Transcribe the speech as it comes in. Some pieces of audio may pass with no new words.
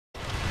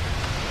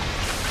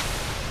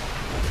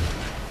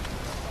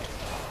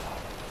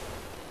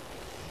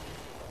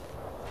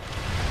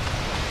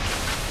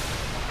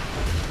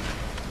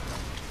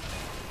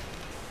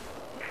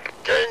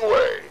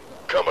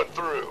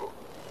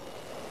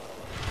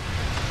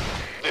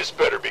This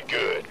better be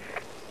good.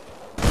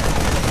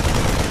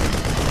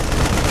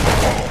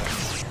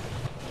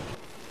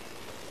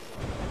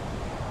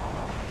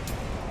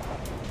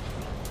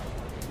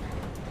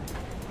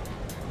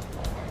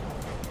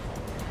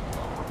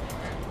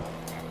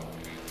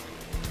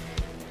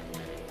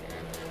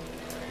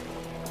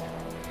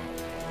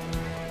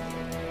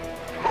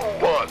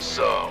 Who wants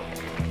some?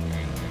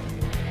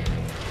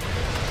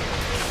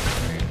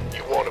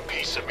 You want a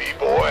piece of me,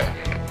 boy?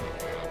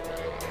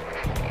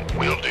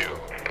 Will do.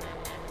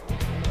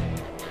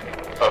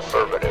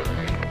 Affirmative.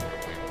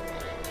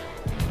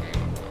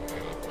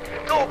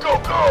 Go, go,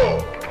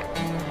 go!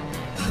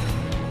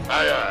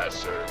 Aye, aye,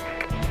 sir.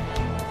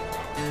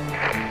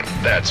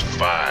 That's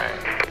fine.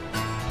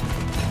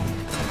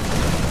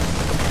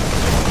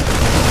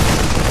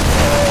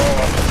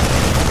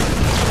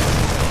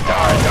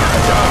 Die, die,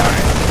 die!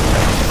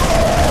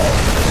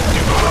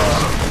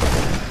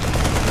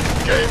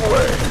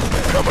 Gangway,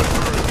 coming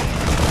through.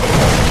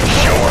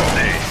 Sure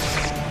thing.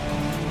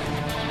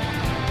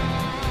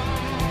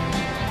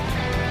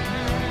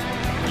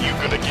 You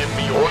gonna give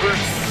me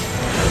orders?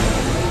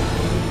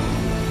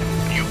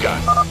 You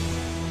got it.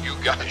 You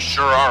guys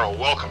sure are a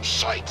welcome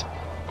sight.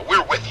 But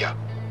we're with you.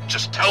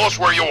 Just tell us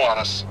where you want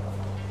us.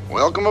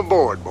 Welcome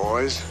aboard,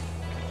 boys.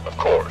 Of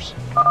course.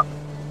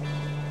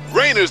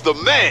 Rayner's the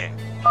man!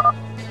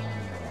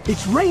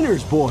 It's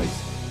Rayner's boys.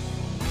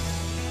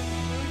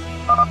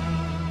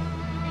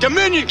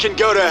 Dominion can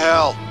go to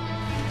hell!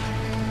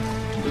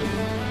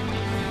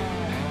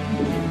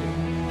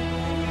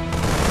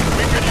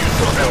 We could use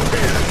some help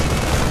here.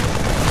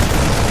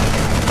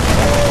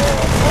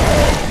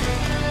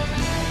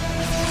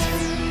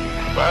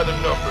 By the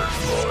numbers,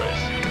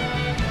 boys.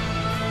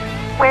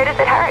 Where does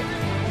it hurt?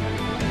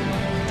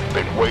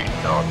 Been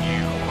waiting on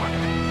you.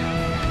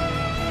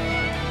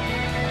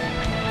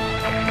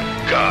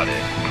 Got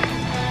it.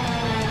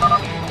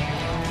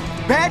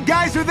 Bad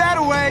guys are that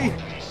away.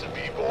 Piece of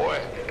me, boy.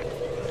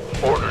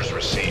 Orders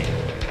received.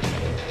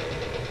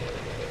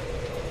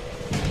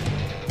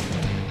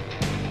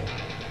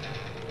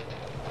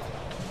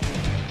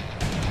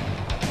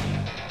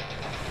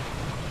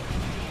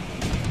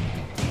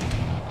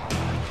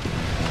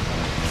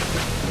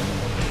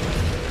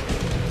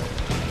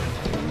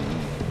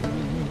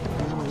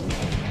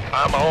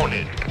 I'm on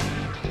it.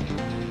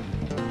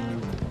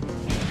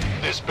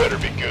 This better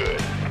be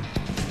good.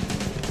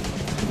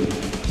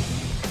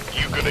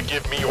 You gonna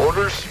give me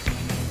orders?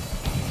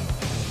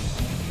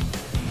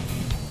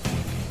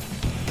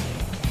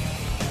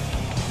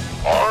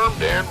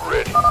 Armed and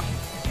ready.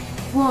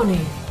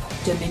 Warning.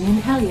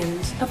 Dominion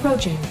Hellions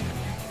approaching.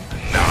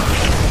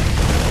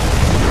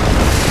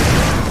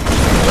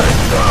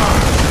 Let's die.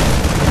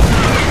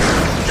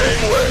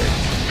 Gangway,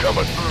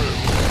 coming through.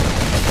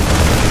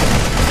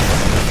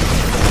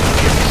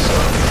 Give me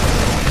some.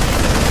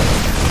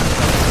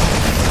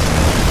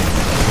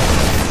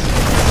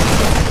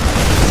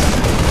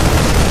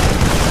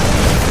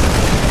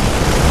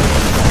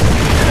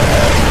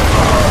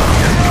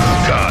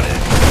 Got it.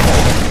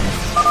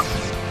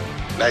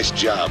 Nice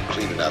job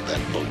cleaning out that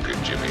bunker,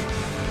 Jimmy.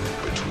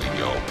 Between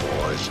your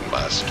boys and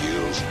my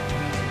skills,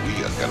 we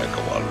are gonna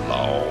go a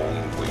long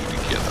way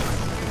together.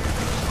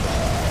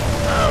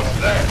 How's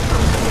that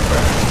for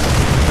moving?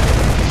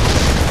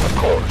 Of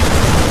course.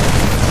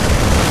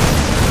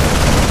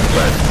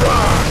 Let's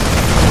rock!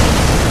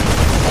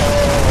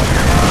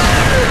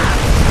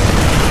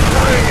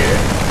 Bring it!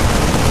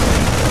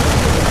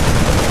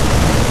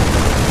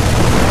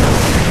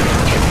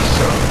 Give me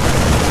some.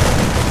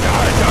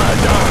 Die, die,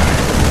 die!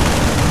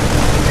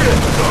 Get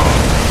some!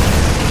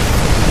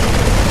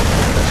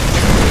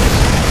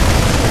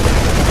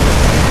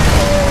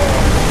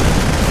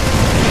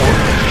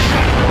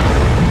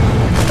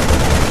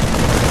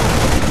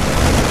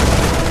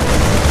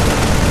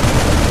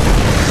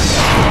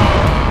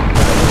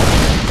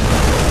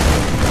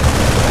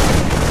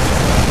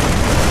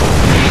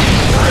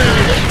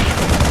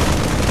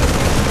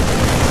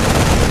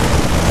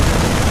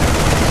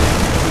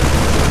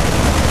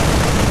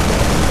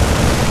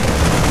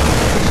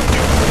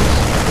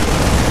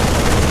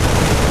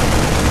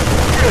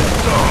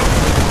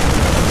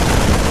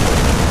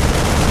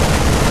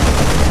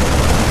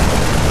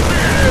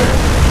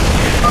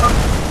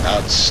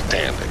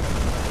 Outstanding.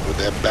 With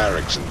their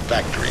barracks and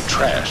factory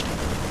trashed,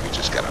 we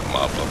just gotta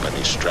mop up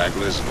any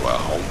stragglers and we're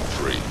home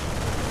free.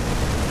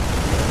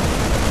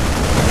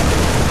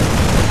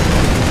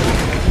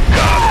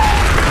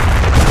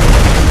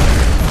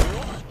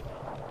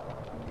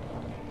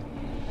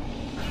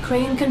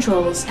 Crane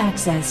controls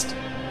accessed.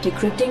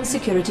 Decrypting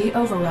security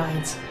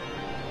overrides.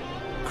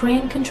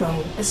 Crane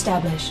control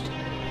established.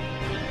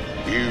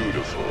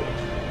 Beautiful.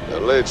 Now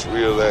let's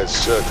reel that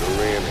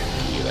sucker in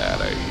and get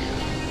out of here.